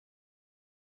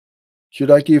Should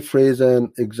I keep phrase and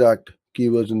exact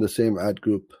keywords in the same ad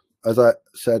group? As I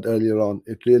said earlier on,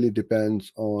 it really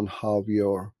depends on how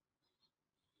your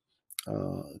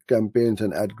campaigns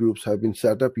and ad groups have been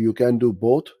set up. You can do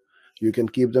both. You can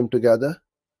keep them together,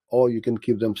 or you can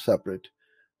keep them separate.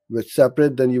 With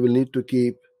separate, then you will need to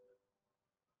keep,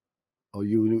 or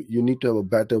you need to have a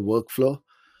better workflow.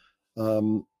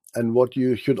 Um, and what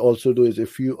you should also do is,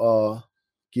 if you are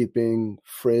keeping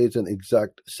phrase and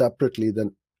exact separately,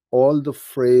 then all the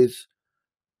phrase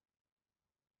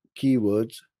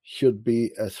keywords should be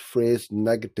as phrase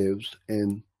negatives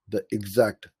in the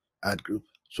exact ad group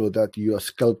so that you are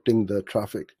sculpting the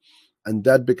traffic. And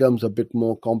that becomes a bit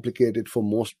more complicated for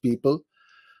most people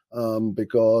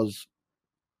because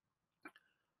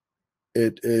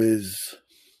it is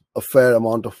a fair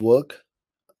amount of work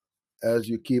as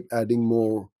you keep adding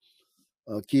more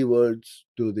keywords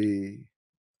to the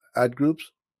ad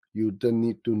groups. You then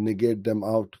need to negate them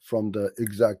out from the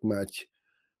exact match,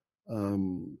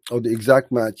 or the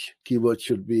exact match keyword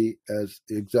should be as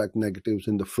exact negatives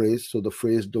in the phrase, so the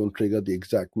phrase don't trigger the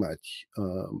exact match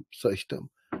system.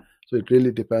 So it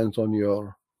really depends um,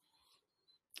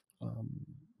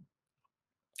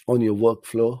 on your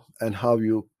workflow and how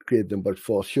you create them. But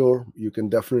for sure, you can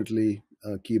definitely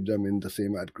keep them in the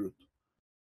same ad group.